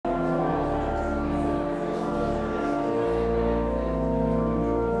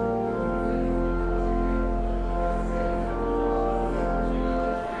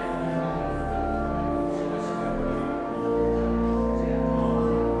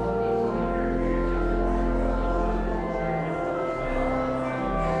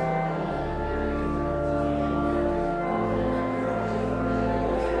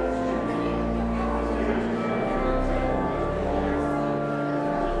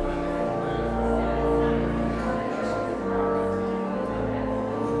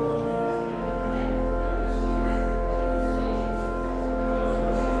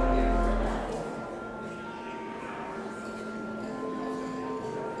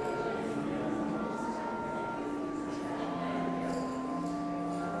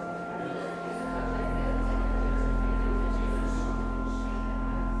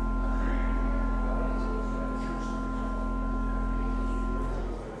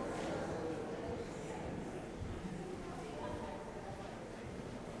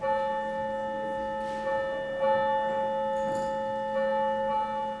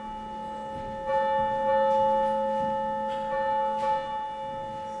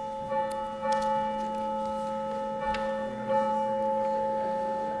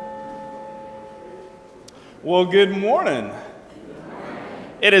Well, good morning.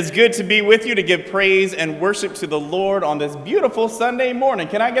 It is good to be with you to give praise and worship to the Lord on this beautiful Sunday morning.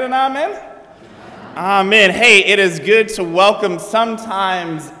 Can I get an amen? Amen. Hey, it is good to welcome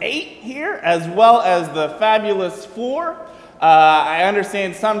Sometimes 8 here, as well as the fabulous 4. I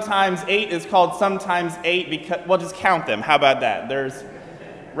understand Sometimes 8 is called Sometimes 8 because, well, just count them. How about that? There's,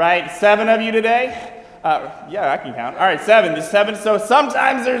 right, 7 of you today? Yeah, I can count. All right, 7. There's 7. So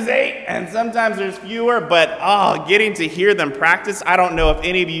sometimes there's 8, and sometimes there's fewer. But getting to hear them practice. I don't know if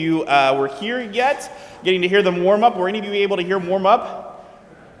any of you were here yet, getting to hear them warm up. Were any of you able to hear them warm up?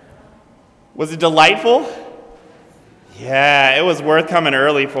 Was it delightful? Yeah, it was worth coming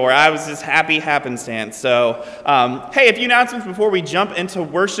early for. I was just happy happenstance. So, hey, a few announcements before we jump into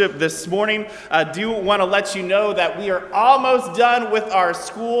worship this morning. I do want to let you know that we are almost done with our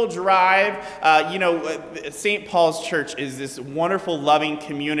school drive. St. Paul's Church is this wonderful, loving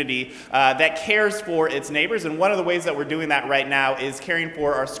community that cares for its neighbors. And one of the ways that we're doing that right now is caring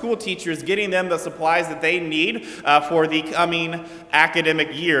for our school teachers, getting them the supplies that they need for the coming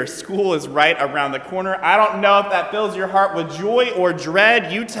academic year. School is right around the corner. I don't know if that fills your heart with joy or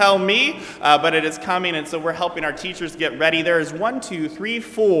dread, you tell me, but it is coming, and so we're helping our teachers get ready. There is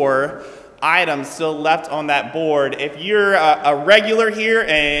 4 items still left on that board. If you're a regular here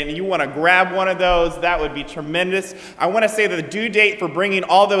and you want to grab one of those, that would be tremendous. I want to say that the due date for bringing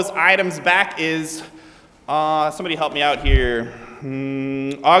all those items back is, somebody help me out here,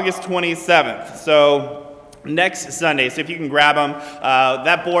 August 27th. So next Sunday, so if you can grab them.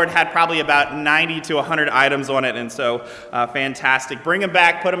 That board had probably about 90 to 100 items on it, and so fantastic. Bring them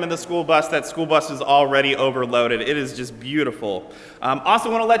back, put them in the school bus. That school bus is already overloaded. It is just beautiful. Also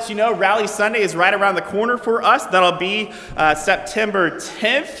want to let you know, Rally Sunday is right around the corner for us. That'll be September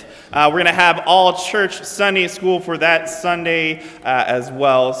 10th. We're going to have all church Sunday school for that Sunday as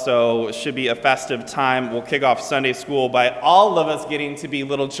well, so it should be a festive time. We'll kick off Sunday school by all of us getting to be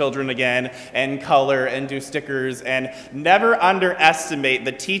little children again and color and do stickers, and never underestimate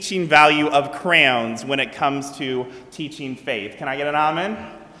the teaching value of crayons when it comes to teaching faith. Can I get an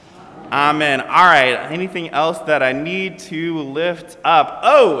amen? Amen. All right. Anything else that I need to lift up?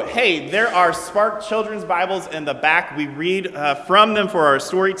 Oh, hey, there are Spark Children's Bibles in the back. We read from them for our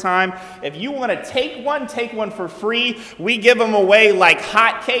story time. If you want to take one for free. We give them away like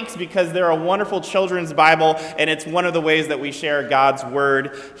hotcakes because they're a wonderful children's Bible, and it's one of the ways that we share God's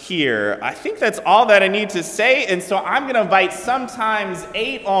Word here. I think that's all that I need to say, and so I'm going to invite Sometimes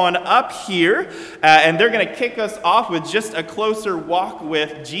 8 on up here, and they're going to kick us off with just a closer walk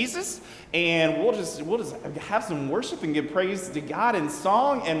with Jesus. And we'll just have some worship and give praise to God in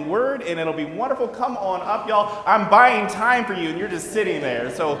song and word, and it'll be wonderful. Come on up, y'all. I'm buying time for you, and you're just sitting there.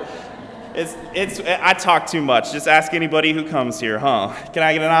 So I talk too much. Just ask anybody who comes here, huh? Can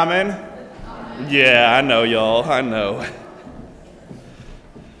I get an amen? Yeah, I know, y'all. I know.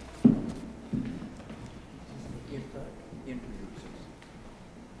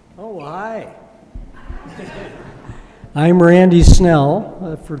 Oh, hi. I'm Randy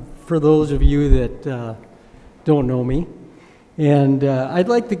Snell, for those of you that don't know me. And I'd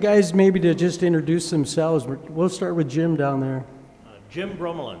like the guys maybe to just introduce themselves. We'll start with Jim down there. Jim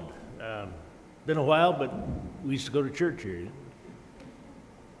Brummeland. Been a while, but we used to go to church here.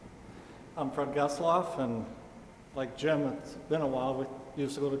 I'm Fred Gessloff, and like Jim, it's been a while. We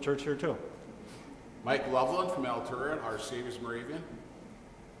used to go to church here too. Mike Loveland from Alturan, our Savior's Moravian.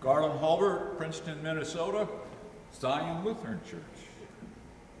 Garland Halbert, Princeton, Minnesota, Zion Lutheran Church.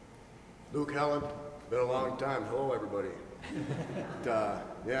 Luke Helen, been a long time. Hello, everybody. Go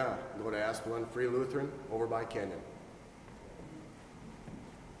to Ask One Free Lutheran over by Kenyon.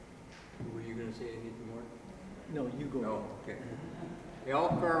 Were you going to say anything more? No, you go. No, okay. Al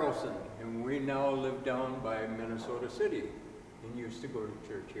Carlson, and we now live down by Minnesota City and used to go to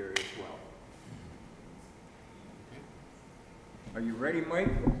church here as well. Are you ready, Mike?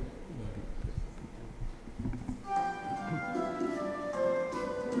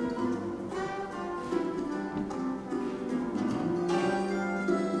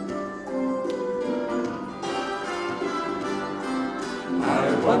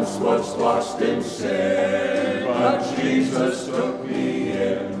 I once was lost in sin, but Jesus took me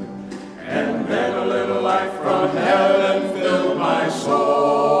in, and then a little light from heaven filled my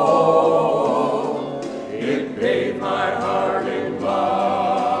soul. It bathed my heart in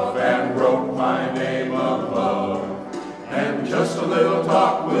love and wrote my name above, and just a little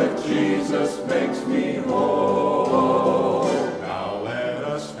talk with Jesus makes me whole. Now let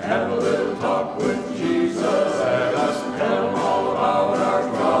us have a little talk with Jesus. Let us tell him all about our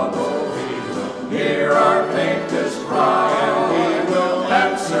troubles. He will hear our faintest cry, and he will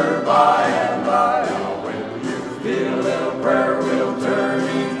answer by and by. Now when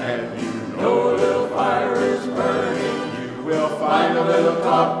little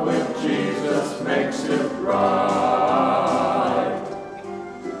talk with Jesus makes it right.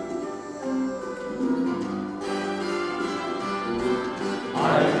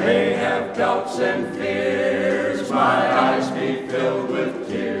 I may have doubts and fears, my eyes be filled with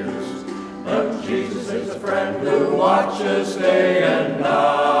tears, but Jesus is a friend who watches day and night.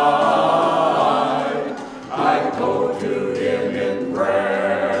 I go to him in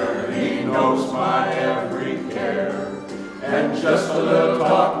prayer, he knows my every care, and just a little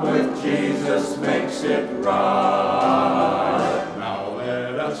talk with Jesus makes it right. Now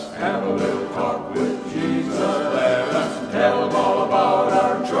let us have a little talk with Jesus. Let us tell him all about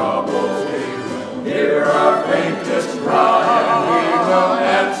our troubles. He will hear our faintest cry, and he will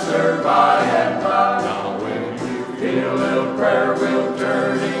answer by and by. Now when you feel a little prayer wheel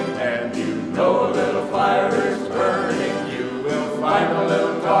turning, and you know a little fire is burning, you will find a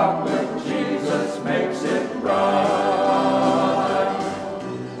little talk with Jesus makes it right.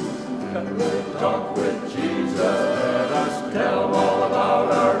 Talk with Jesus, let us tell him all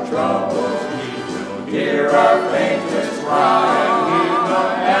about our troubles. He will hear our faintest cry, and he will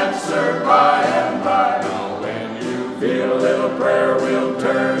answer by and by. Now when you feel a little prayer wheel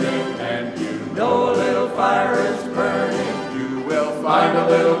turning, and you know a little fire is burning, you will find a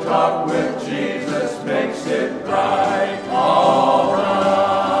little talk with Jesus makes it right. All right.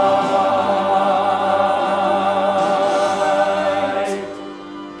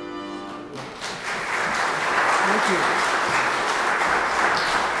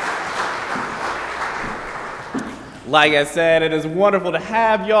 Like I said, it is wonderful to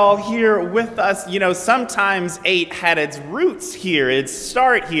have y'all here with us. You know, sometimes 8 had its roots here, its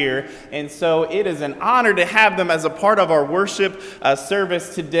start here, and so it is an honor to have them as a part of our worship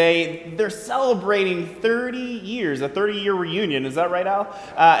service today. They're celebrating 30 years, a 30-year reunion. Is that right, Al?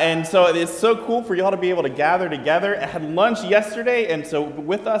 And so it's so cool for y'all to be able to gather together. I had lunch yesterday, and so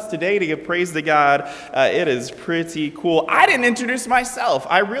with us today to give praise to God, it is pretty cool. I didn't introduce myself.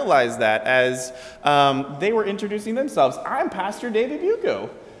 I realized that as they were introducing themselves. I'm Pastor David Bucco,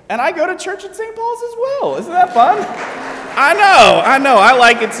 and I go to church at St. Paul's as well. Isn't that fun? I know, I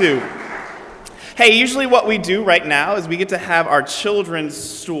like it too. Hey, usually what we do right now is we get to have our children's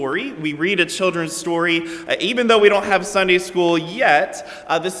story. We read a children's story, even though we don't have Sunday school yet.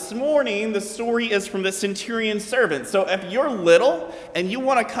 This morning, the story is from the centurion's servant. So if you're little and you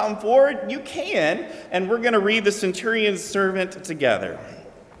want to come forward, you can, and we're going to read the centurion's servant together.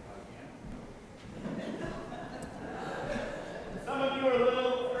 Some of you are a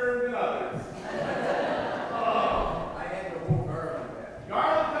little further than others. Oh, I had to move Garland.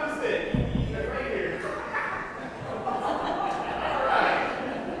 Garland, come sit. He's right here. All right.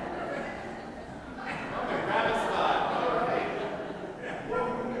 I'm going to grab a spot. All right.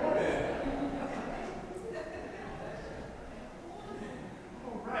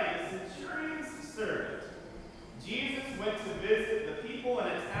 All right, the centurion's servant. Jesus went to visit the people in a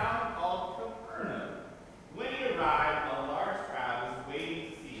town called Capernaum. When he arrived, a large crowd was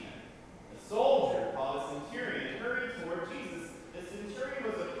waiting to see him. A soldier, called a centurion, hurried toward Jesus. The centurion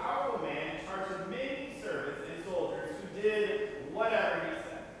was a powerful man in charge of many servants and soldiers who did whatever he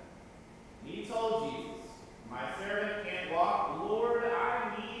said. And he told Jesus, "My servant can't walk. Lord,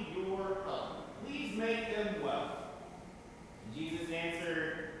 I need your help. Please make him well." And Jesus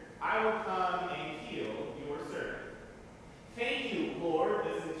answered, "I will come and heal your servant." "Thank you, Lord,"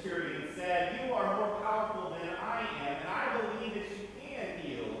 the centurion said. "You are more powerful than I am, and I believe that you can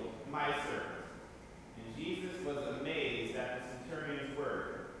heal my servant." And Jesus was amazed at the centurion's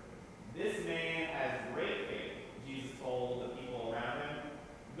word. "This man has great faith," Jesus told the people around him.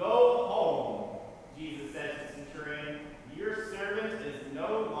 "Go home," Jesus said to the centurion. "Your servant is no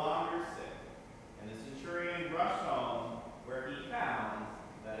longer sick." And the centurion rushed home, where he found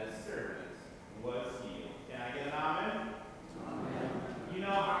that his servant was healed. Can I get an amen? You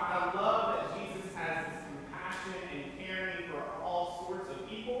know, I love that Jesus has this compassion and caring for all sorts of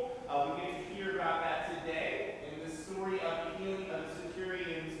people. We get to hear about that today in the story of the healing of the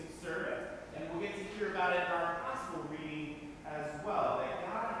centurion's servant. And we'll get to hear about it in our gospel reading as well. That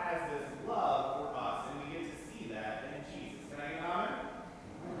God has this love for us, and we get to see that in Jesus. Can I get an amen?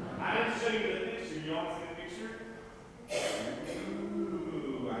 I didn't show you the picture. You want to see the picture?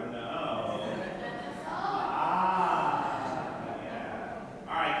 Ooh, I know.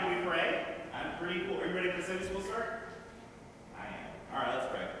 All right, can we pray? I'm pretty cool. Are you ready for the Sunday school start? I am. All right, let's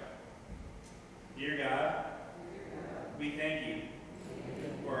pray. Dear God, we thank you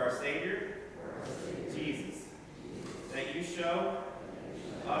for our Savior, Jesus, that you show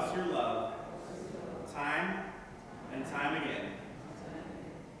us your love time and time again.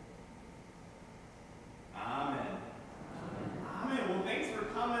 Amen. Amen. Well, thanks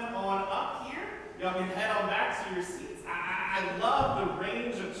Y'all can head on back to your seats. I love the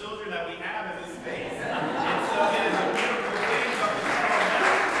range of children that we have in this space. And so it is a beautiful thing. Y'all can head on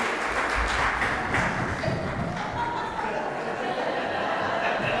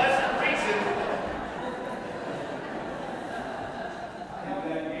back. And let's preach it. I have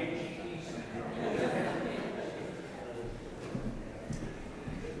that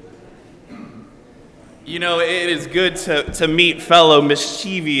You know, it is good to meet fellow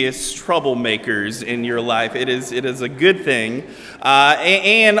mischievous troublemakers in your life. It is a good thing.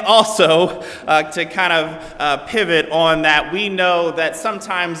 And also, to kind of pivot on that, we know that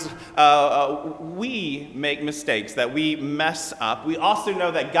sometimes we make mistakes, that we mess up. We also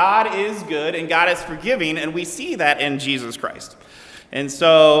know that God is good and God is forgiving, and we see that in Jesus Christ. And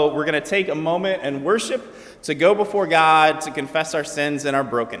so we're going to take a moment and worship to go before God, to confess our sins and our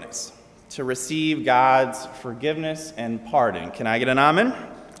brokenness, to receive God's forgiveness and pardon. Can I get an amen?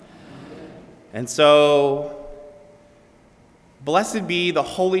 And so, blessed be the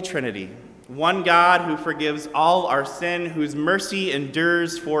Holy Trinity, one God who forgives all our sin, whose mercy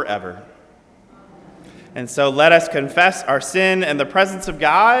endures forever. And so let us confess our sin in the presence of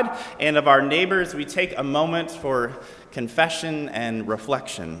God and of our neighbors. We take a moment for confession and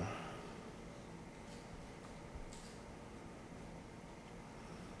reflection.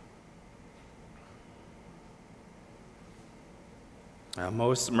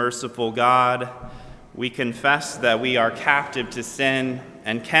 Most merciful God, we confess that we are captive to sin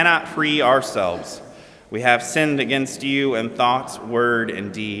and cannot free ourselves. We have sinned against you in thought, word,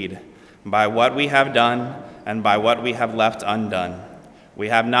 and deed, by what we have done and by what we have left undone. We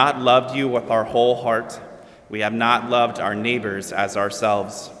have not loved you with our whole heart. We have not loved our neighbors as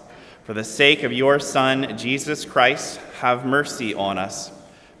ourselves. For the sake of your Son, Jesus Christ, have mercy on us.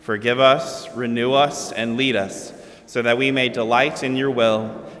 Forgive us, renew us, and lead us, so that we may delight in your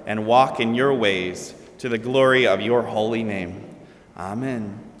will and walk in your ways to the glory of your holy name.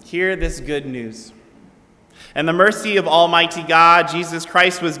 Amen. Hear this good news. And the mercy of Almighty God, Jesus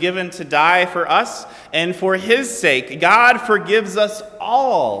Christ was given to die for us, and for his sake, God forgives us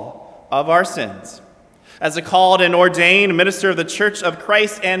all of our sins. As a called and ordained minister of the Church of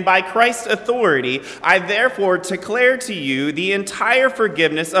Christ and by Christ's authority, I therefore declare to you the entire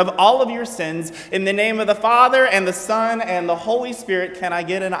forgiveness of all of your sins in the name of the Father and the Son and the Holy Spirit. Can I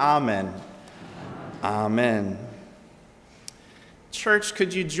get an amen? Amen. Church,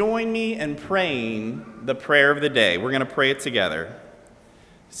 could you join me in praying the prayer of the day? We're going to pray it together.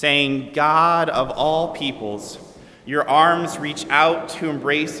 Saying, God of all peoples, your arms reach out to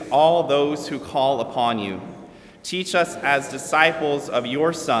embrace all those who call upon you. Teach us as disciples of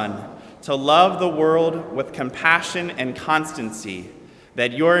your Son to love the world with compassion and constancy,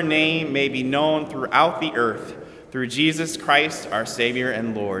 that your name may be known throughout the earth, through Jesus Christ, our Savior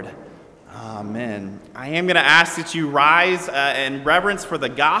and Lord. Amen. I am going to ask that you rise in reverence for the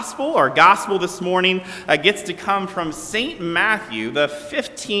gospel. Our gospel this morning gets to come from St. Matthew, the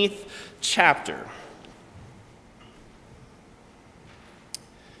 15th chapter.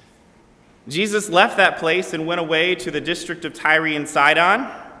 Jesus left that place and went away to the district of Tyre and Sidon.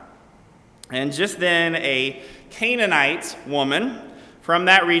 And just then a Canaanite woman from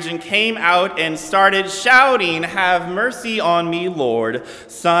that region came out and started shouting, "Have mercy on me, Lord,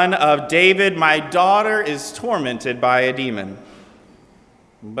 Son of David. My daughter is tormented by a demon."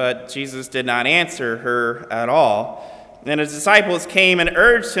 But Jesus did not answer her at all. And his disciples came and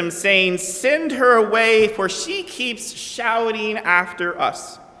urged him, saying, "Send her away, for she keeps shouting after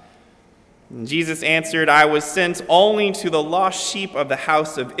us." And Jesus answered, "I was sent only to the lost sheep of the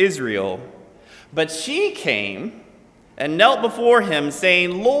house of Israel." But she came and knelt before him,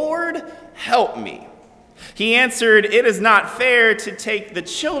 saying, "Lord, help me." He answered, "It is not fair to take the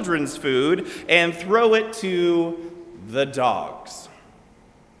children's food and throw it to the dogs."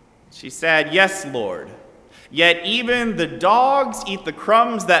 She said, "Yes, Lord. Yet even the dogs eat the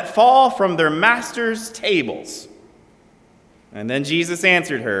crumbs that fall from their masters' tables." And then Jesus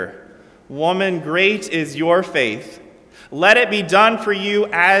answered her, "Woman, great is your faith. Let it be done for you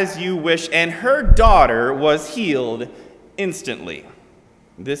as you wish." And her daughter was healed instantly.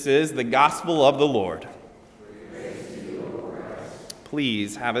 This is the gospel of the Lord.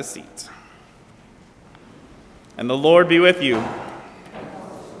 Please have a seat. And the Lord be with you.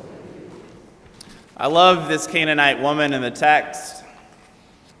 I love this Canaanite woman in the text.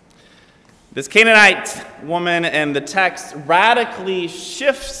 This Canaanite woman in the text radically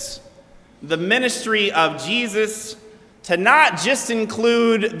shifts the ministry of Jesus to not just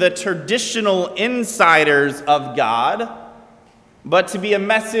include the traditional insiders of God, but to be a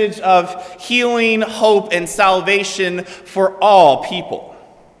message of healing, hope, and salvation for all people.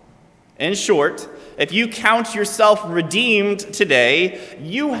 In short, if you count yourself redeemed today,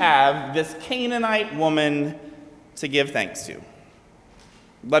 you have this Canaanite woman to give thanks to.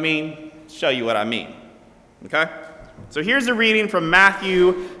 Let me show you what I mean, okay? So here's a reading from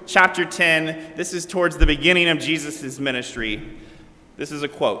Matthew chapter 10. This is towards the beginning of Jesus' ministry. This is a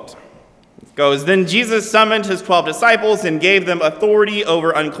quote. It goes, "Then Jesus summoned his 12 disciples and gave them authority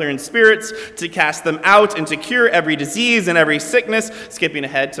over unclean spirits to cast them out and to cure every disease and every sickness." Skipping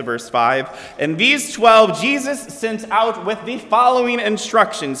ahead to verse 5. "And these 12 Jesus sent out with the following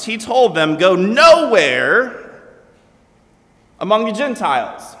instructions. He told them, 'Go nowhere among the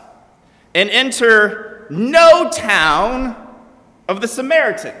Gentiles and enter no town of the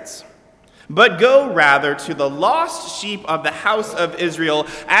Samaritans, but go rather to the lost sheep of the house of Israel.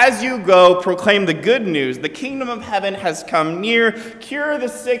 As you go, proclaim the good news. The kingdom of heaven has come near. Cure the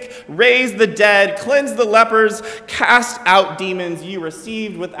sick, raise the dead, cleanse the lepers, cast out demons. You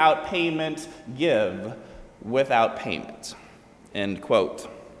received without payment, give without payment." End quote.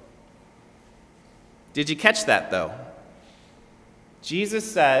 Did you catch that, though? Jesus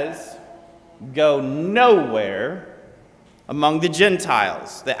says, go nowhere among the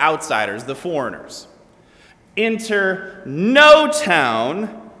Gentiles, the outsiders, the foreigners. Enter no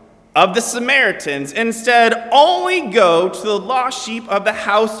town of the Samaritans. Instead, only go to the lost sheep of the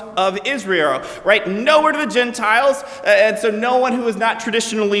house of Israel. Right? Nowhere to the Gentiles, and so no one who is not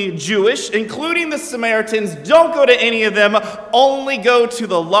traditionally Jewish, including the Samaritans. Don't go to any of them. Only go to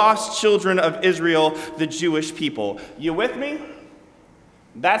the lost children of Israel, the Jewish people. You with me?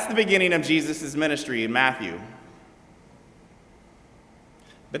 That's the beginning of Jesus' ministry in Matthew.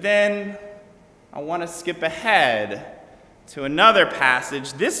 But then I want to skip ahead to another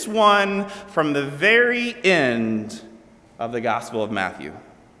passage, this one from the very end of the Gospel of Matthew.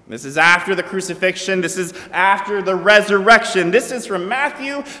 This is after the crucifixion. This is after the resurrection. This is from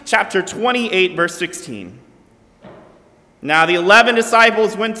Matthew chapter 28, verse 16. "Now the 11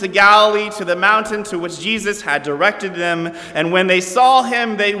 disciples went to Galilee, to the mountain to which Jesus had directed them. And when they saw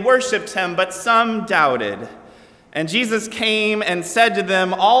him, they worshipped him, but some doubted. And Jesus came and said to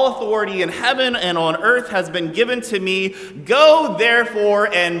them, 'All authority in heaven and on earth has been given to me. Go therefore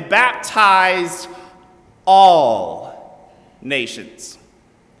and baptize all nations.'"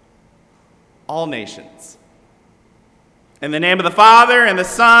 All nations. "In the name of the Father, and the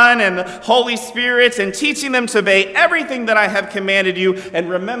Son, and the Holy Spirit, and teaching them to obey everything that I have commanded you. And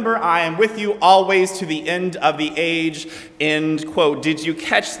remember, I am with you always to the end of the age." End quote. Did you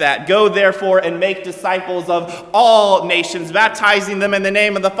catch that? "Go therefore and make disciples of all nations, baptizing them in the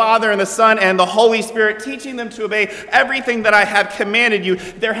name of the Father, and the Son, and the Holy Spirit, teaching them to obey everything that I have commanded you."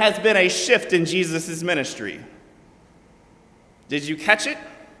 There has been a shift in Jesus' ministry. Did you catch it?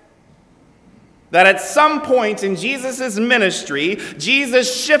 That at some point in Jesus' ministry,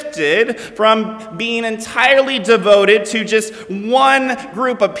 Jesus shifted from being entirely devoted to just one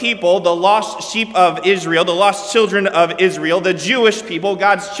group of people, the lost sheep of Israel, the lost children of Israel, the Jewish people,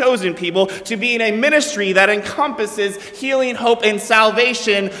 God's chosen people, to being a ministry that encompasses healing, hope, and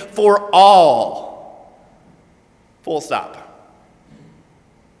salvation for all. Full stop.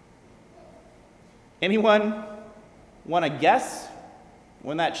 Anyone want to guess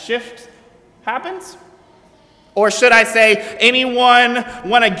when that shift happens? Or should I say, anyone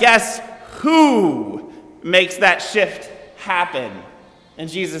want to guess who makes that shift happen in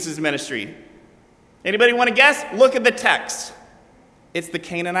Jesus' ministry? Anybody want to guess? Look at the text. It's the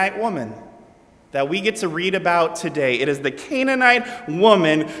Canaanite woman that we get to read about today. It is the Canaanite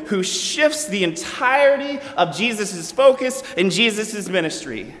woman who shifts the entirety of Jesus' focus in Jesus'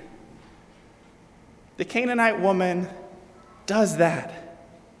 ministry. The Canaanite woman does that.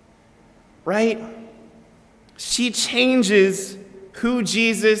 Right? She changes who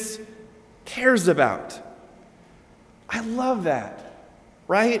Jesus cares about. I love that,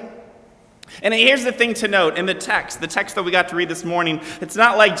 right? And here's the thing to note in the text that we got to read this morning, it's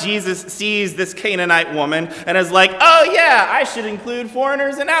not like Jesus sees this Canaanite woman and is like, "Oh yeah, I should include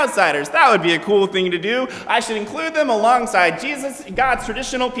foreigners and outsiders. That would be a cool thing to do. I should include them alongside Jesus, God's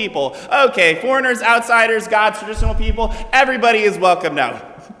traditional people. Okay, foreigners, outsiders, God's traditional people, everybody is welcome now."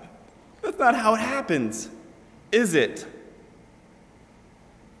 That's not how it happens, is it?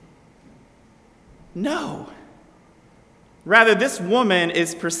 No. Rather, this woman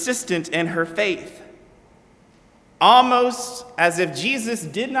is persistent in her faith, almost as if Jesus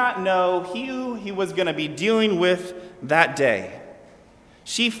did not know who he was going to be dealing with that day.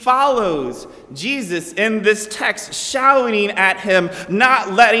 She follows Jesus in this text, shouting at him,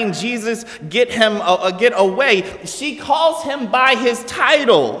 not letting Jesus get away. She calls him by his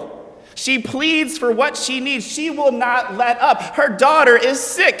title. She pleads for what she needs. She will not let up. Her daughter is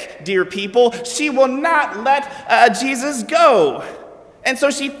sick, dear people. She will not let Jesus go. And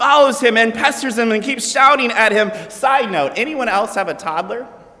so she follows him and pesters him and keeps shouting at him. Side note, anyone else have a toddler?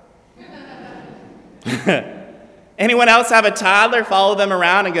 Anyone else have a toddler? Follow them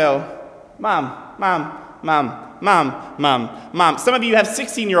around and go, Mom, Mom, Mom, Mom, Mom, Mom. Some of you have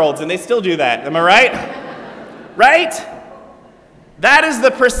 16-year-olds and they still do that. Am I right? Right? That is the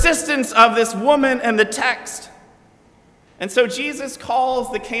persistence of this woman in the text. And so Jesus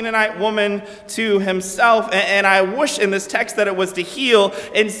calls the Canaanite woman to himself, and I wish in this text that it was to heal.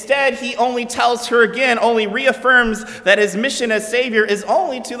 Instead, he only tells her again, only reaffirms that his mission as Savior is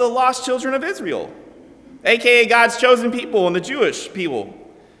only to the lost children of Israel, aka God's chosen people and the Jewish people.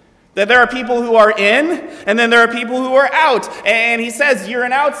 That there are people who are in, and then there are people who are out. And he says, you're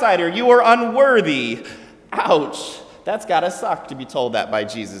an outsider, you are unworthy. Ouch. That's gotta suck to be told that by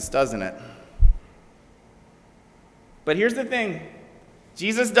Jesus, doesn't it? But here's the thing.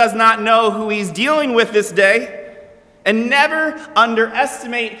 Jesus does not know who he's dealing with this day. And never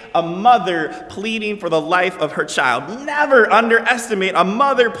underestimate a mother pleading for the life of her child. Never underestimate a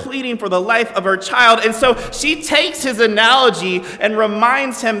mother pleading for the life of her child. And so she takes his analogy and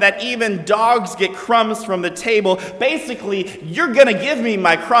reminds him that even dogs get crumbs from the table. Basically, you're going to give me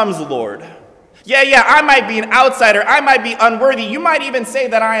my crumbs, Lord. Yeah, I might be an outsider. I might be unworthy. You might even say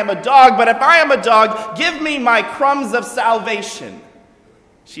that I am a dog. But if I am a dog, give me my crumbs of salvation,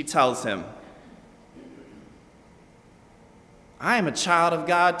 she tells him. I am a child of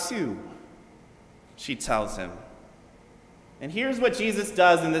God too, she tells him. And here's what Jesus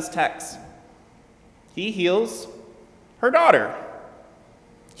does in this text. He heals her daughter.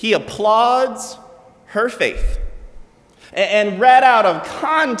 He applauds her faith. And read out of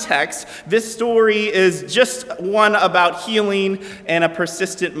context, this story is just one about healing and a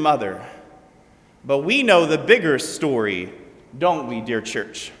persistent mother. But we know the bigger story, don't we, dear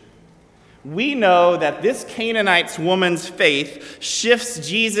church? We know that this Canaanite woman's faith shifts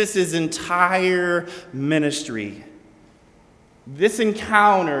Jesus' entire ministry. This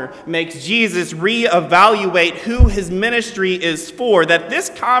encounter makes Jesus reevaluate who his ministry is for, that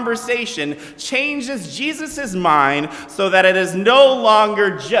this conversation changes Jesus' mind so that it is no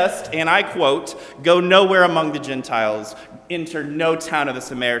longer just, and I quote, go nowhere among the Gentiles, enter no town of the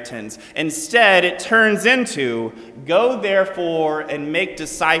Samaritans. Instead, it turns into, go therefore and make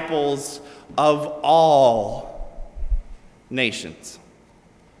disciples of all nations.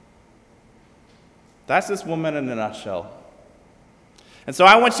 That's this woman in a nutshell. And so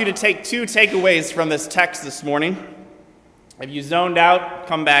I want you to take two takeaways from this text this morning. If you zoned out,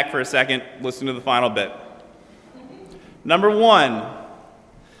 come back for a second, listen to the final bit. Number one,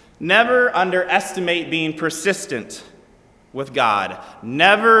 never underestimate being persistent with God.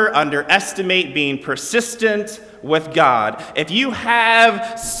 Never underestimate being persistent with God. If you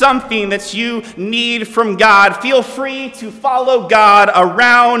have something that you need from God, feel free to follow God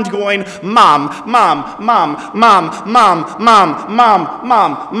around going, Mom, Mom, Mom, Mom, Mom, Mom, Mom,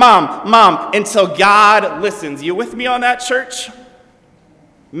 Mom, Mom, Mom, until God listens. You with me on that, church?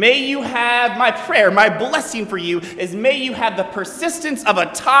 May you have, my prayer, my blessing for you is may you have the persistence of a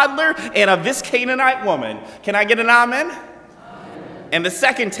toddler and of this Canaanite woman. Can I get an amen? And the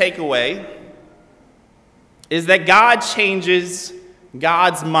second takeaway is that God changes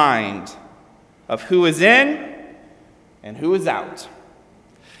God's mind of who is in and who is out.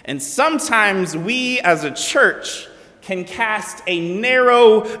 And sometimes we as a church can cast a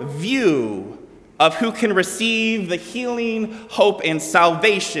narrow view of who can receive the healing, hope, and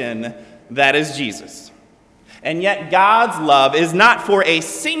salvation that is Jesus. And yet God's love is not for a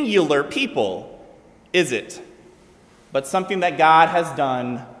singular people, is it? But something that God has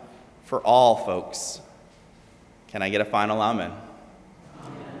done for all folks. Can I get a final amen?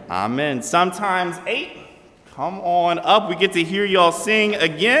 Amen. Sometimes 8. Come on up. We get to hear y'all sing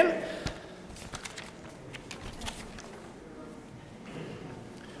again.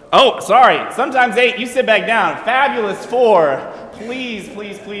 Oh, sorry. Sometimes 8. You sit back down. Fabulous 4. Please,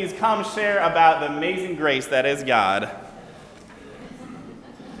 please, please come share about the amazing grace that is God.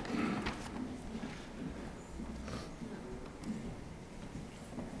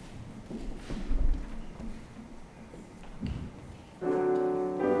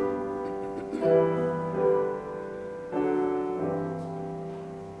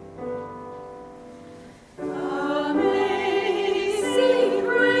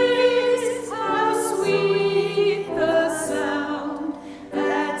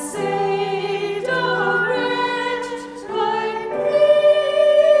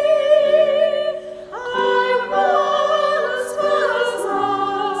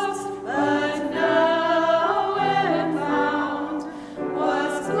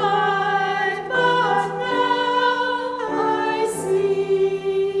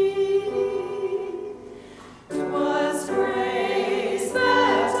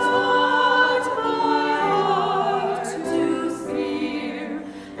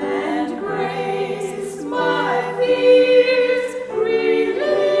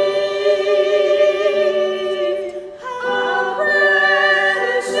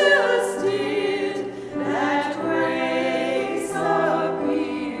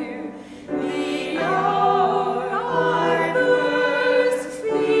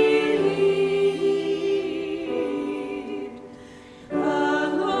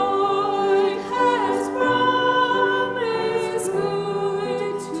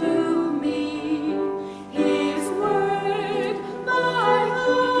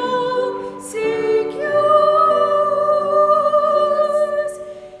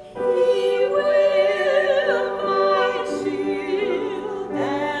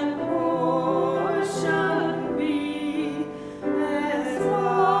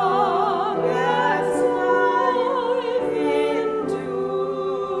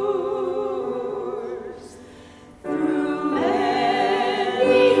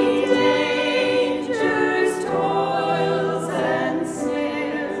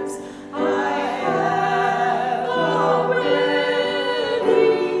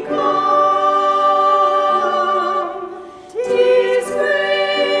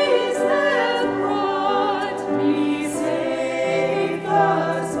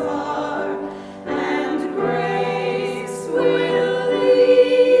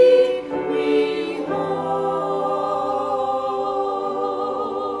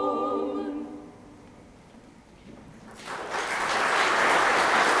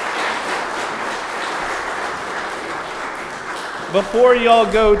 before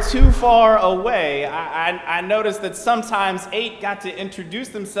y'all go too far away, I noticed that sometimes 8 got to introduce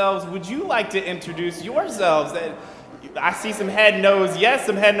themselves. Would you like to introduce yourselves? I see some head nods. Yes,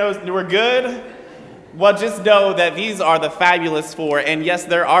 some head nods. We're good? Well, just know that these are the fabulous 4. And yes,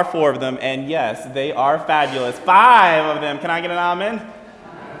 there are 4 of them. And yes, they are fabulous. 5 of them. Can I get an amen?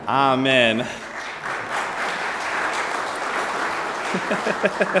 Amen.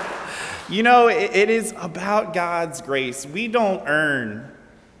 You know, it is about God's grace. We don't earn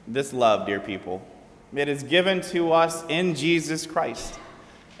this love, dear people. It is given to us in Jesus Christ.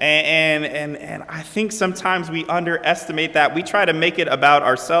 And I think sometimes we underestimate that. We try to make it about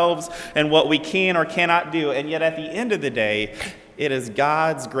ourselves and what we can or cannot do. And yet at the end of the day, it is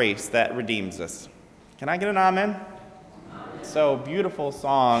God's grace that redeems us. Can I get an amen? So beautiful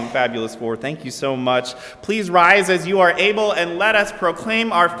song, Fabulous 4. Thank you so much. Please rise as you are able and let us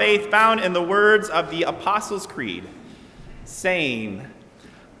proclaim our faith found in the words of the Apostles' Creed, saying,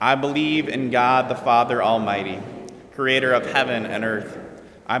 I believe in God the Father Almighty, creator of heaven and earth.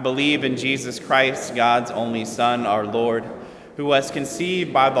 I believe in Jesus Christ, God's only Son, our Lord, who was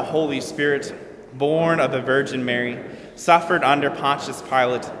conceived by the Holy Spirit, born of the Virgin Mary, suffered under Pontius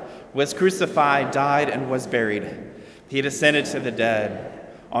Pilate, was crucified, died, and was buried. He descended to the dead.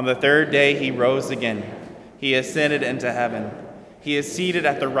 On the 3rd day he rose again. He ascended into heaven. He is seated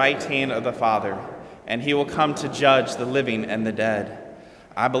at the right hand of the Father, and he will come to judge the living and the dead.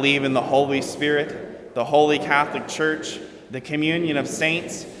 I believe in the Holy Spirit, the Holy Catholic Church, the communion of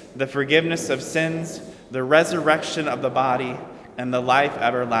saints, the forgiveness of sins, the resurrection of the body, and the life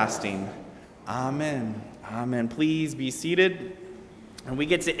everlasting. Amen. Amen. Please be seated. And we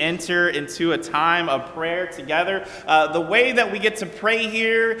get to enter into a time of prayer together. The way that we get to pray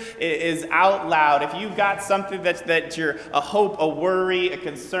here is out loud. If you've got something that you're a hope, a worry, a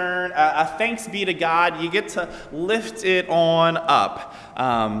concern, a thanks be to God, you get to lift it on up.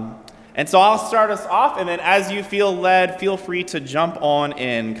 And so I'll start us off, and then as you feel led, feel free to jump on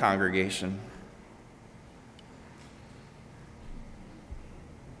in, congregation.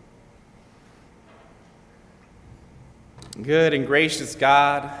 Good and gracious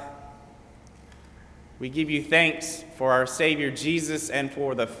God, we give you thanks for our Savior Jesus and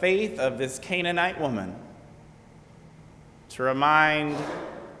for the faith of this Canaanite woman, to remind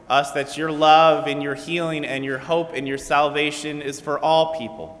us that your love and your healing and your hope and your salvation is for all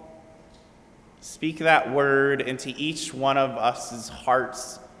people. Speak that word into each one of us'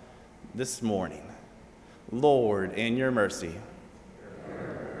 hearts this morning. Lord, in your mercy.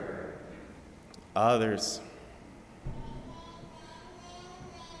 Others.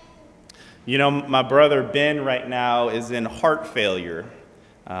 You know, my brother Ben right now is in heart failure,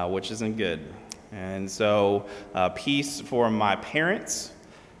 which isn't good. And so peace for my parents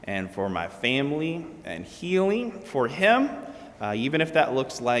and for my family and healing for him, even if that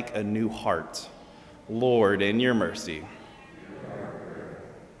looks like a new heart. Lord, in your mercy.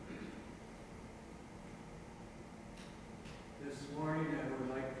 This morning I would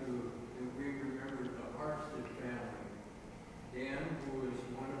like to we remember the Harstead family. Dan, who is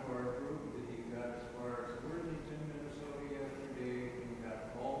one of our group, that he got as far as Worthington, Minnesota yesterday, and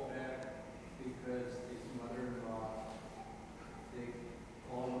got called back because his mother-in-law, they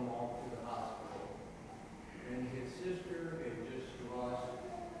called him off to the hospital. And his sister had just lost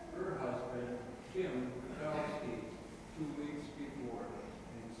her husband, Kim Kowalski, 2 weeks before.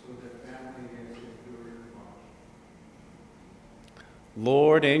 And so their family has endured much.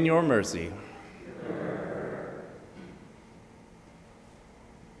 Lord, in your mercy.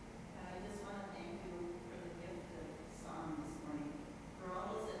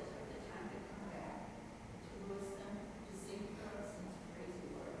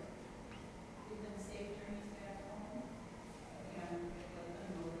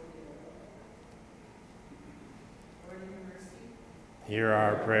 Hear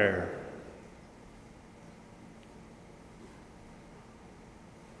our prayer.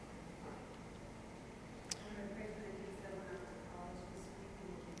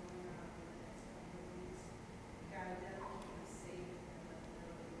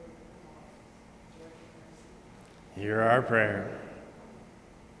 Hear our prayer.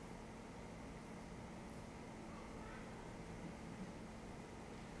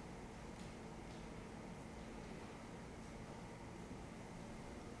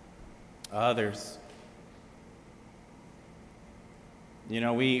 Others. You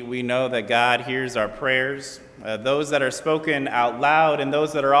know, we know that God hears our prayers, those that are spoken out loud and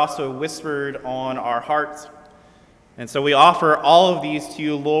those that are also whispered on our hearts. And so we offer all of these to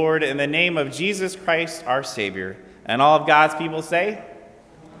you, Lord, in the name of Jesus Christ, our Savior. And all of God's people say,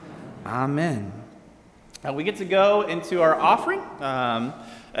 Amen. We get to go into our offering.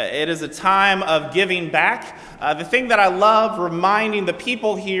 It is a time of giving back. The thing that I love reminding the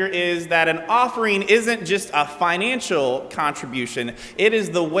people here is that an offering isn't just a financial contribution. It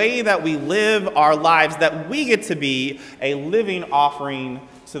is the way that we live our lives, that we get to be a living offering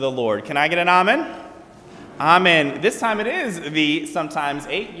to the Lord. Can I get an amen? Amen. This time it is the Sometimes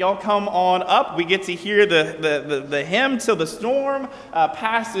 8. Y'all come on up. We get to hear the hymn Till the Storm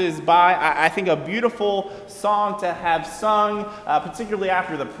Passes By. I think a beautiful song to have sung, particularly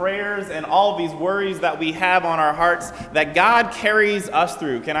after the prayers and all these worries that we have on our hearts that God carries us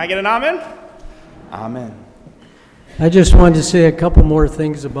through. Can I get an amen? Amen. I just wanted to say a couple more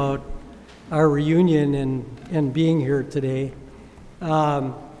things about our reunion and being here today.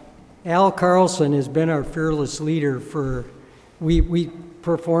 Al Carlson has been our fearless leader we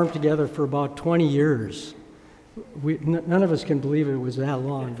performed together for about 20 years. None of us can believe it was that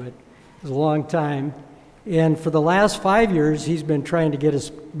long, but it was a long time. And for the last 5 years, he's been trying to get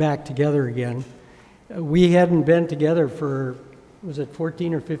us back together again. We hadn't been together for, was it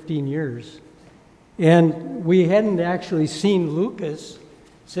 14 or 15 years? And we hadn't actually seen Lucas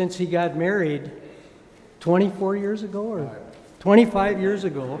since he got married 24 years ago or 25 years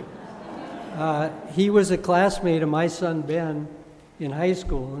ago. He was a classmate of my son Ben in high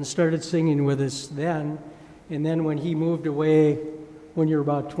school and started singing with us then. And then when he moved away, when you were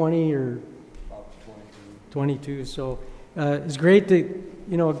about 20 or about 22, so it's great to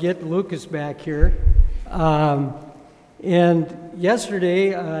get Lucas back here. And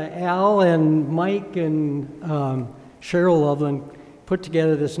yesterday, Al and Mike and Cheryl Loveland put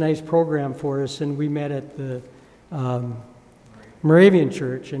together this nice program for us, and we met at the Moravian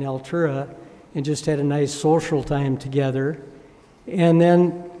Church in Altura and just had a nice social time together. And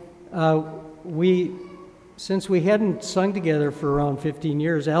then since we hadn't sung together for around 15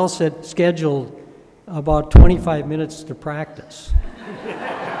 years, Al scheduled about 25 minutes to practice.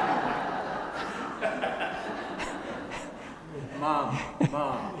 Mom.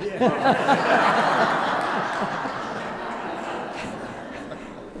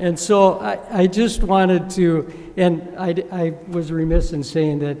 And so I just wanted to, and I was remiss in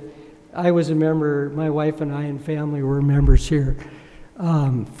saying that I was a member, my wife and I and family were members here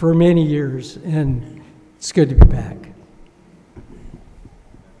for many years, and it's good to be back.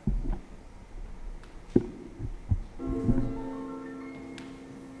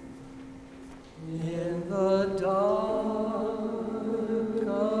 In the dark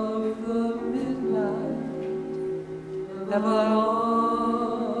of the midnight, have I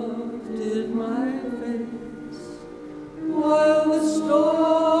lifted my face while the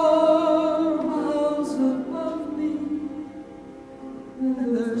storm howls above me,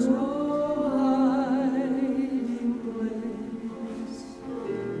 and there's no hiding place.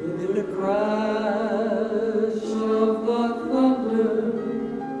 With the crash of the thunder,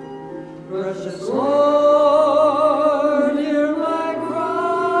 precious Lord, hear my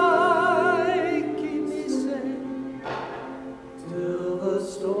cry, keep me safe till the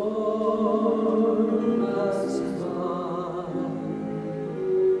storm passes by.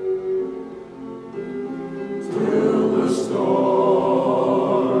 Till the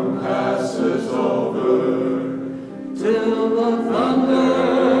storm passes over, Till the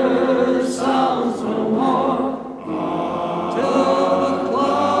thunder sounds no more, till the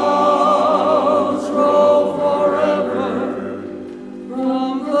clouds roll forever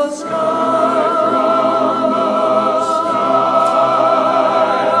from the sky.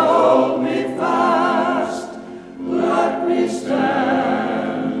 hold me fast, let me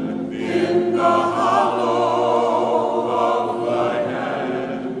stand in the hollow of thy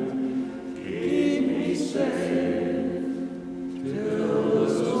hand. Keep me safe till the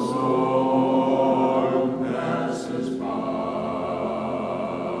storm passes by.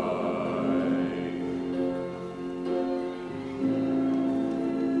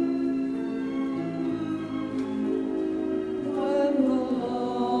 When the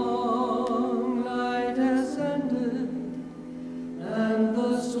long night has ended and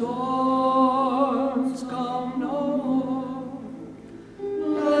the storms come no more,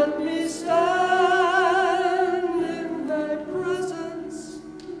 let me stand in thy presence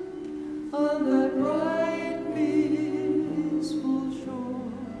on that bright, peaceful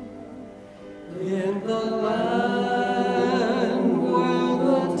shore, in the land where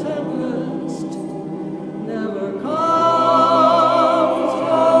the tempest never comes,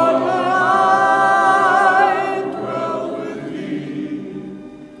 Lord, may I dwell with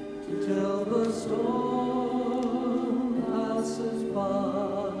thee till the storm passes by.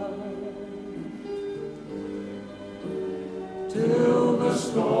 Till the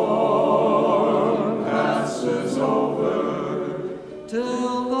storm passes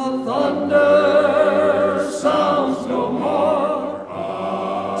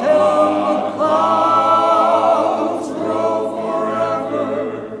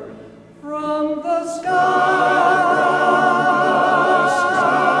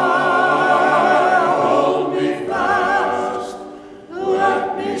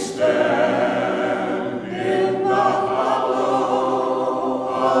stand in the hollow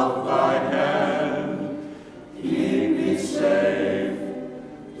of thy hand. Keep me safe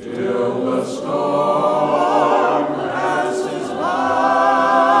till the storm passes by.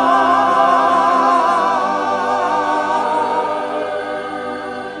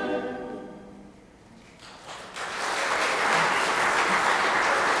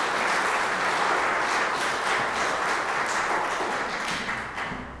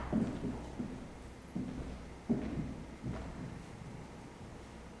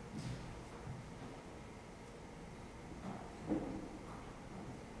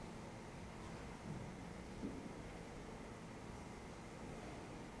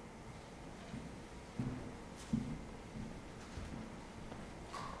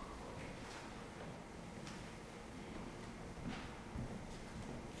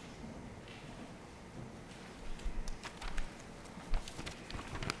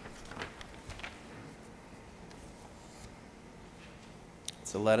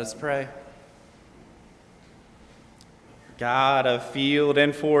 So let us pray. God of field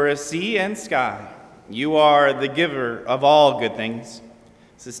and forest, sea and sky, you are the giver of all good things.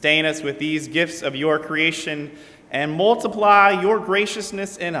 Sustain us with these gifts of your creation and multiply your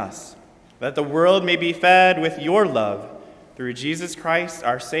graciousness in us, that the world may be fed with your love through Jesus Christ,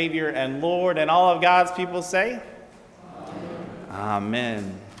 our Savior and Lord, and all of God's people say, Amen.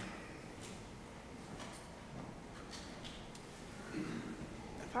 Amen.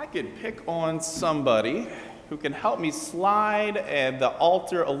 If I could pick on somebody who can help me slide the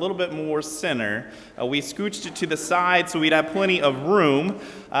altar a little bit more center. We scooched it to the side so we'd have plenty of room.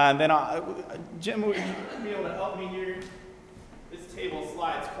 Then Jim, would you be able to help me here? This table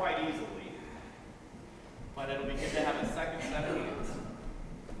slides quite easily, but it'll be good to have a second set of hands.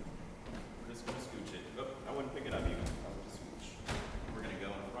 We're just going to scooch it. Oh, I wouldn't pick it up even. I would just scooch. We're going to go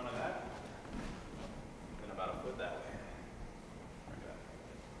in front of that, then about a foot that way.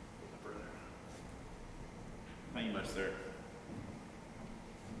 Thank you much, sir.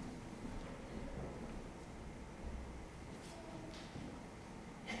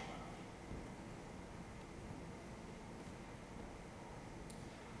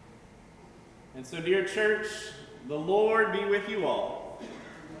 And so, dear church, the Lord be with you all.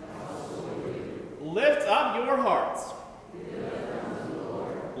 Lift up your hearts.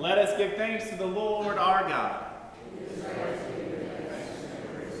 Let us give thanks to the Lord our God.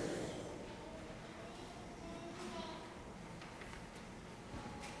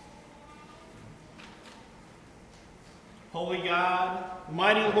 Holy God,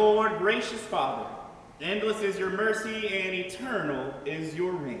 mighty Lord, gracious Father, endless is your mercy and eternal is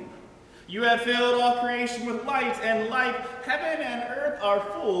your reign. You have filled all creation with light and life. Heaven and earth are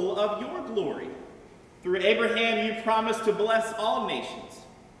full of your glory. Through Abraham you promised to bless all nations.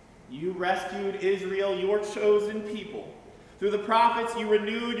 You rescued Israel, your chosen people. Through the prophets you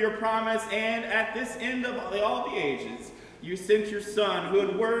renewed your promise, and at this end of all the ages, you sent your Son, who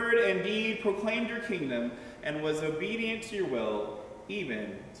in word and deed proclaimed your kingdom, and was obedient to your will,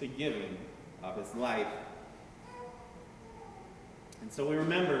 even to giving of his life. And so we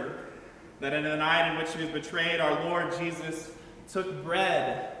remember that in the night in which he was betrayed, our Lord Jesus took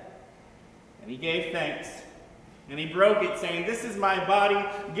bread, and he gave thanks, and he broke it, saying, "This is my body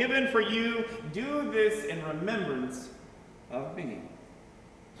given for you. Do this in remembrance of me."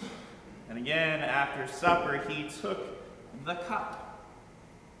 And again, after supper, he took the cup,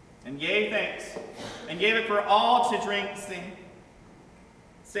 and gave thanks, and gave it for all to drink,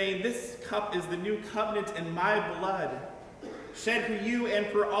 saying, "This cup is the new covenant in my blood, shed for you and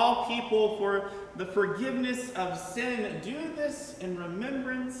for all people for the forgiveness of sin. Do this in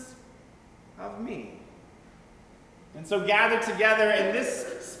remembrance of me." And so gathered together in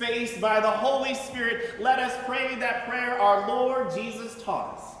this space by the Holy Spirit, let us pray that prayer our Lord Jesus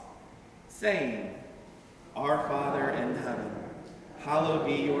taught us, saying, "Our Father in heaven, hallowed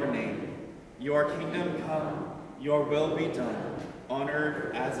be your name. Your kingdom come, your will be done, on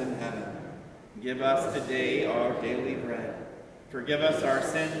earth as in heaven. Give us today our daily bread. Forgive us our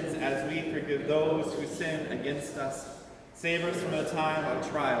sins as we forgive those who sin against us. Save us from the time of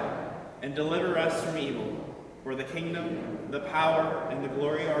trial, and deliver us from evil. For the kingdom, the power, and the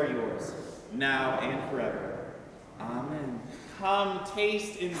glory are yours, now and forever. Amen. Come,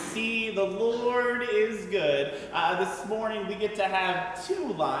 taste, and see. The Lord is good. This morning we get to have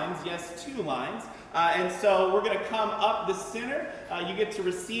two lines. Yes, two lines. And so we're going to come up the center. You get to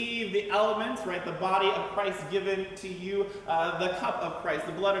receive the elements, right? The body of Christ given to you, the cup of Christ,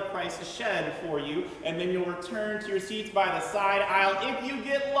 the blood of Christ shed for you. And then you'll return to your seats by the side aisle. If you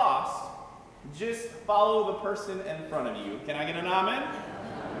get lost, just follow the person in front of you. Can I get an amen?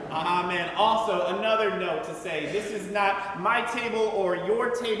 Amen. Also, another note to say, this is not my table or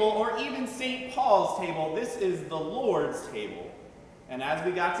your table or even St. Paul's table. This is the Lord's table. And as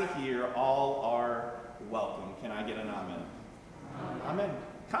we got to hear, all are welcome. Can I get an amen? Amen.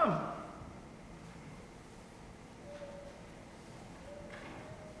 Come.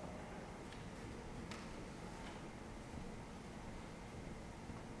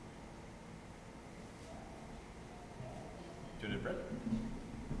 Judith Brett.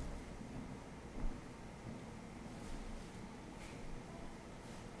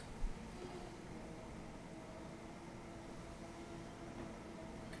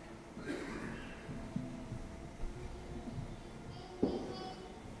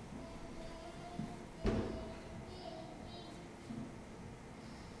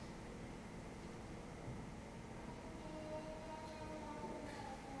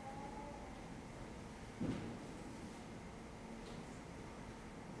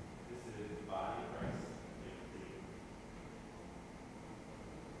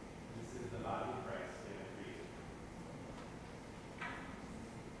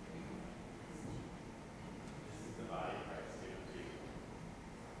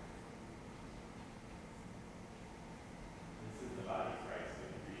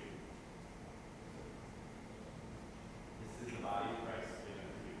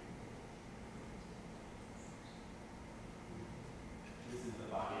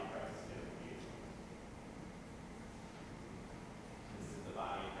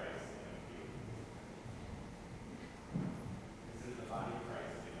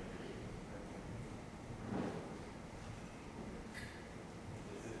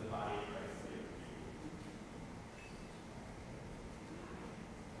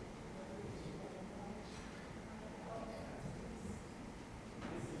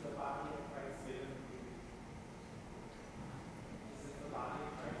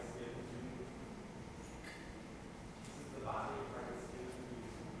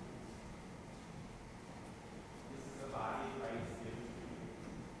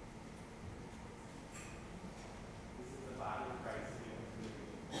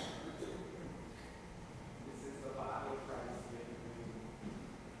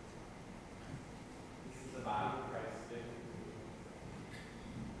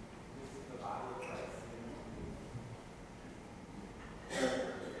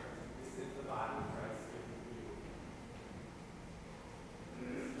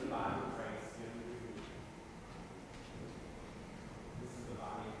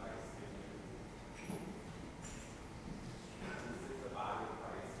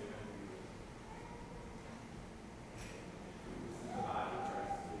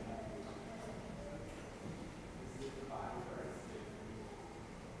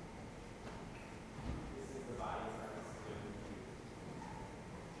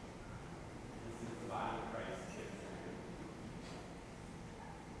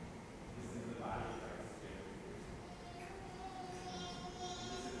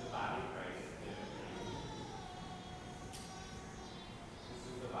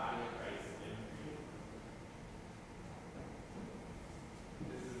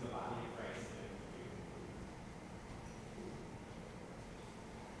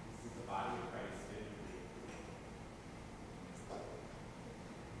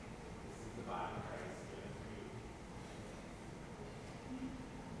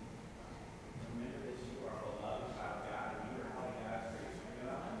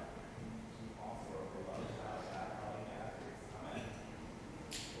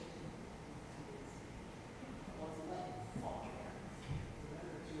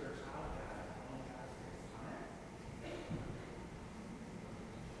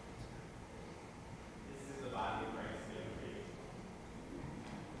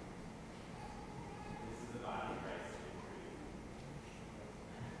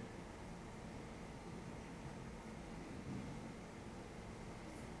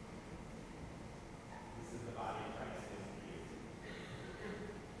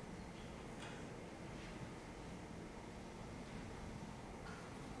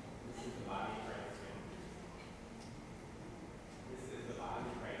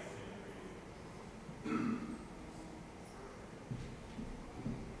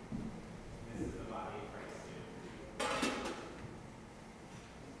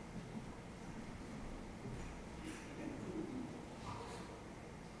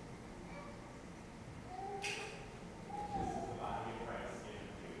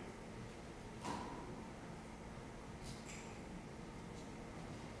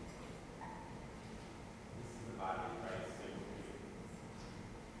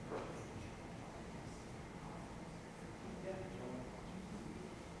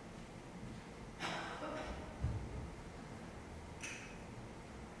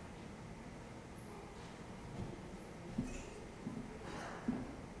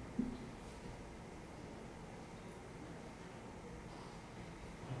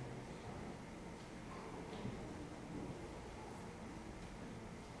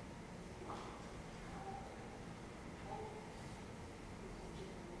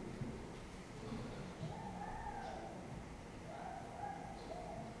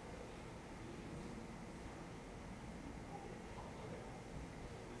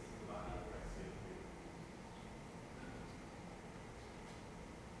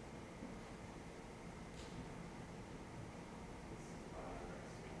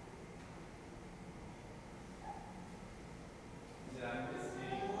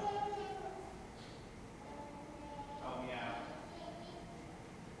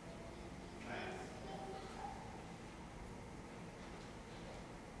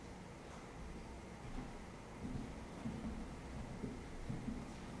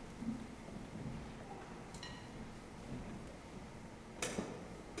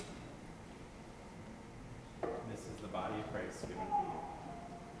 Christ given for you.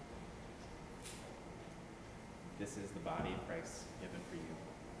 This is the body of Christ given for you.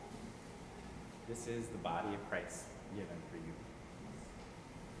 This is the body of Christ given for you.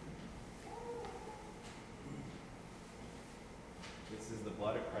 This is the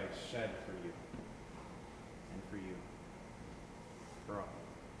blood of Christ shed for you and for you, for all.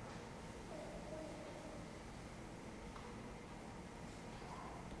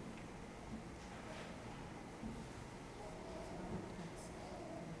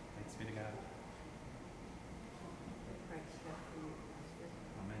 Thanks be to God.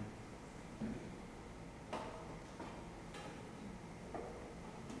 Amen.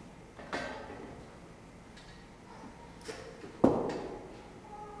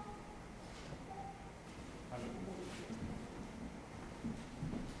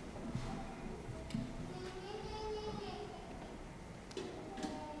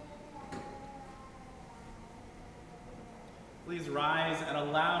 Please rise and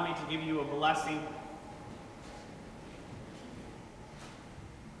allow me to give you a blessing.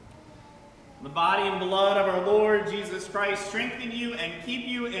 The body and blood of our Lord Jesus Christ strengthen you and keep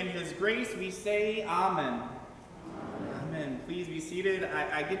you in his grace. We say amen. Amen. Please be seated.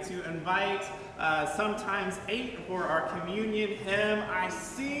 I get to invite sometimes 8 for our communion hymn. I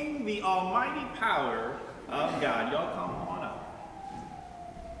sing the almighty power of God. Y'all come on up.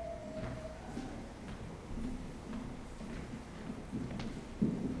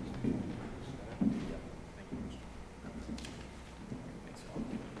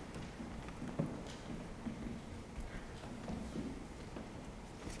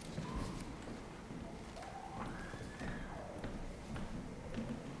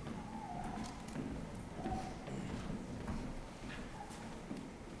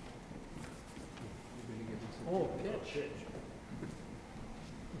 Oh, pitch.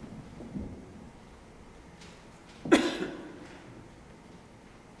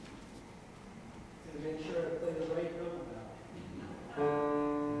 Make sure I play the right note now.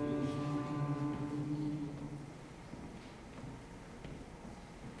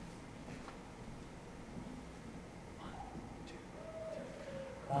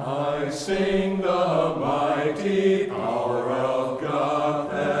 I sing the mighty power of God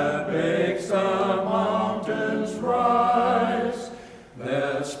that makes the mountains rise,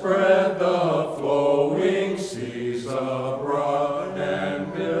 that spread the flowing seas abroad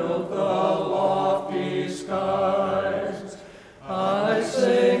and build the lofty skies. I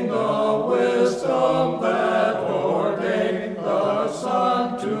sing the wisdom that ordained the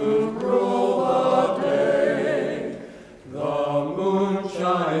sun to rule the day. The moon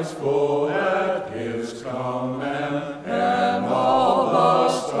shines full at his command, and all the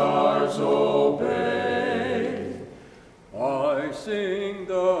stars obey. I sing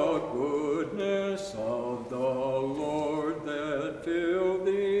the goodness of the Lord that filled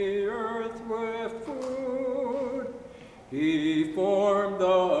the earth with food. He formed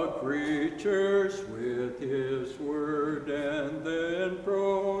the creatures with his word and then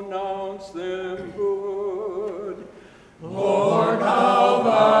pronounced them good. Lord, how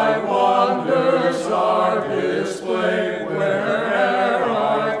thy wonders are displayed where'er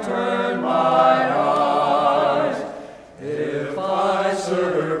I turn my eyes. If I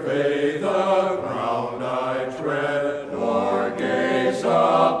survey the ground I tread, or gaze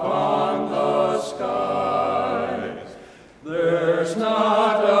upon the skies, there's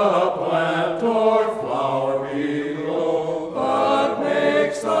not a plant or flower below, but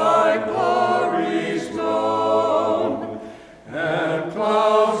makes thy glories known. And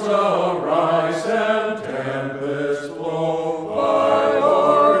clouds arise and tempests blow by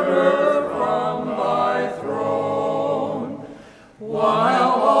order from thy throne,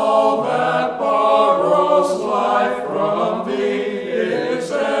 while all that borrows life from thee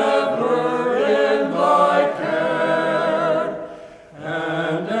is ever in thy care.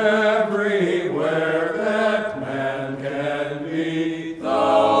 And everywhere that man can be,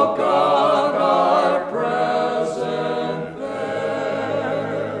 thou God art present there.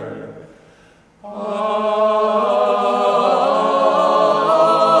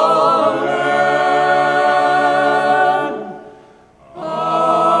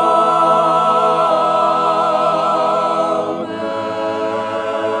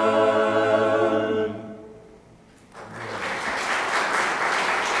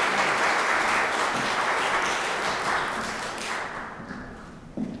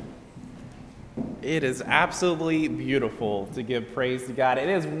 It is absolutely beautiful to give praise to God. It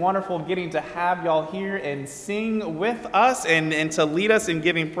is wonderful getting to have y'all here and sing with us and to lead us in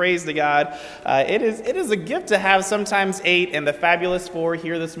giving praise to God. It is a gift to have sometimes 8 and the fabulous 4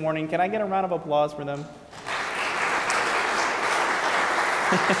 here this morning. Can I get a round of applause for them?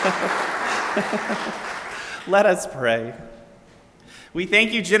 Let us pray. We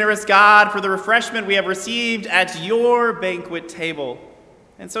thank you, generous God, for the refreshment we have received at your banquet table.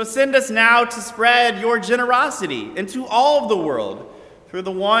 And so send us now to spread your generosity into all of the world through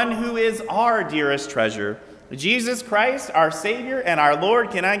the one who is our dearest treasure, Jesus Christ, our Savior and our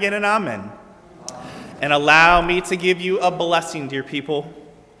Lord. Can I get an amen? And allow me to give you a blessing, dear people.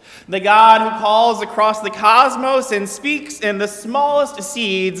 The God who calls across the cosmos and speaks in the smallest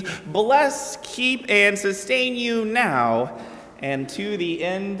seeds, bless, keep, and sustain you now and to the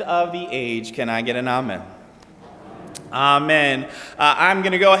end of the age. Can I get an amen? Amen. I'm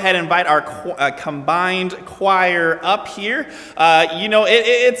going to go ahead and invite our combined choir up here.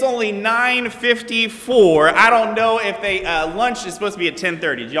 It's only 9:54. I don't know if lunch is supposed to be at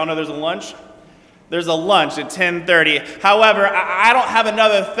 10:30. Do y'all know there's a lunch? There's a lunch at 10:30. However, I don't have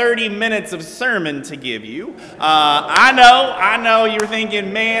another 30 minutes of sermon to give you. I know you're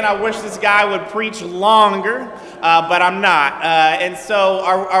thinking, man, I wish this guy would preach longer, but I'm not. And so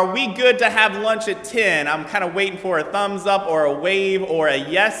are we good to have lunch at 10? I'm kind of waiting for a thumbs up or a wave or a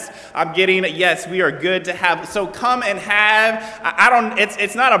yes. I'm getting a yes, we are good to have. So come and have.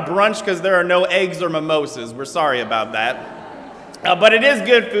 It's not a brunch because there are no eggs or mimosas. We're sorry about that. But it is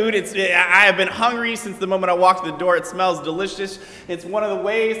good food. I have been hungry since the moment I walked through the door. It smells delicious. It's one of the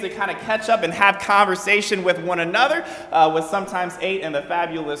ways to kind of catch up and have conversation with one another, with Sometimes 8 and the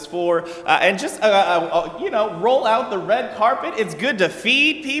Fabulous 4, and just roll out the red carpet. It's good to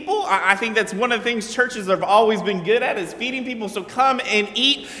feed people. I think that's one of the things churches have always been good at, is feeding people. So come and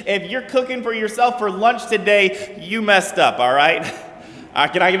eat. If you're cooking for yourself for lunch today, you messed up. All right.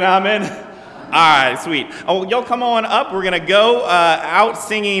 Can I get an amen? All right, sweet. Oh, y'all come on up. We're going to go out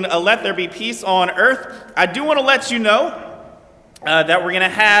singing Let There Be Peace on Earth. I do want to let you know that we're going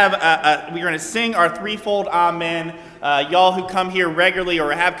to sing our threefold amen. Y'all who come here regularly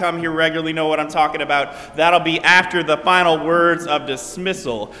or have come here regularly know what I'm talking about. That'll be after the final words of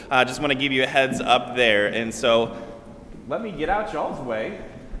dismissal. I just want to give you a heads up there. And so let me get out y'all's way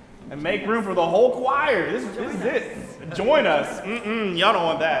and make room for the whole choir. This is it. Join us. Y'all don't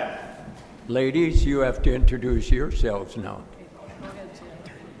want that. Ladies, you have to introduce yourselves now.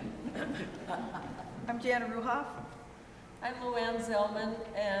 I'm Jana Ruhoff. I'm Luann Zellman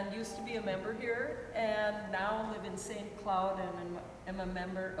and used to be a member here and now live in St. Cloud and am a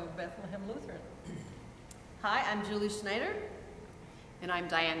member of Bethlehem Lutheran. Hi, I'm Julie Schneider. And I'm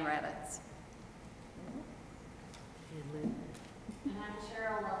Diane Ravitz. And I'm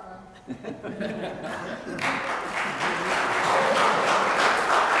Cheryl Loveland.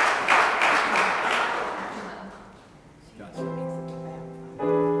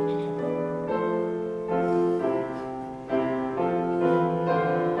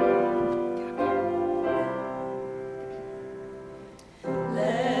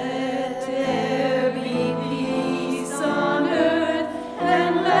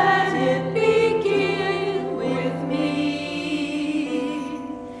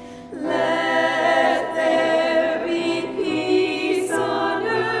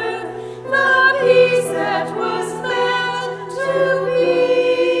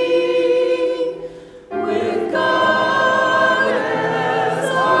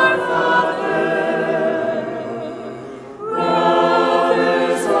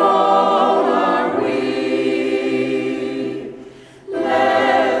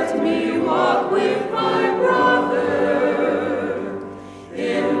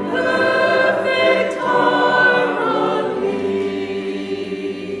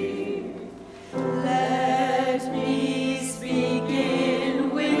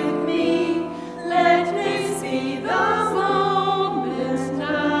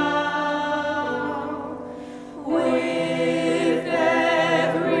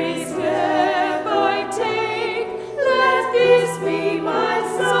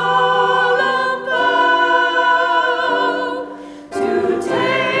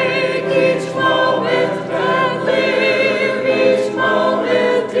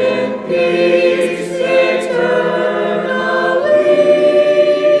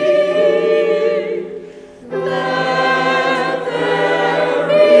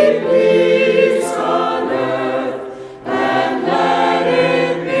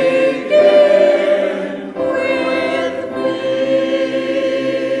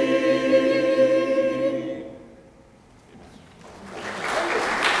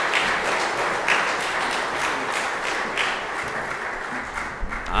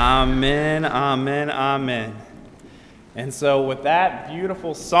 Amen, amen, amen. And so with that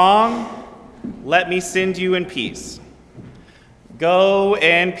beautiful song, let me send you in peace. Go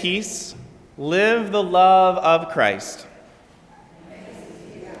in peace. Live the love of Christ.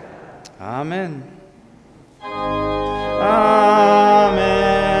 Amen. Amen.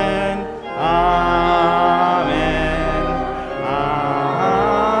 Amen. Amen.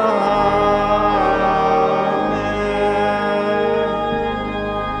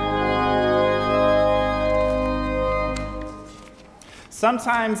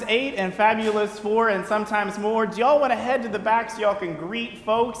 Sometimes 8 and fabulous 4 and sometimes more. Do y'all want to head to the back so y'all can greet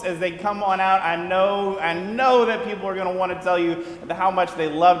folks as they come on out? I know that people are going to want to tell you how much they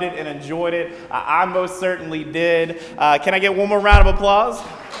loved it and enjoyed it. I most certainly did. Can I get one more round of applause?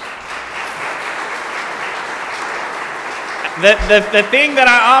 The thing that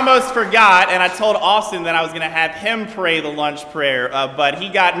I almost forgot, and I told Austin that I was going to have him pray the lunch prayer, but he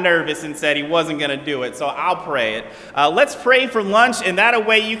got nervous and said he wasn't going to do it, so I'll pray it. Let's pray for lunch, and that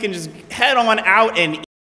way you can just head on out and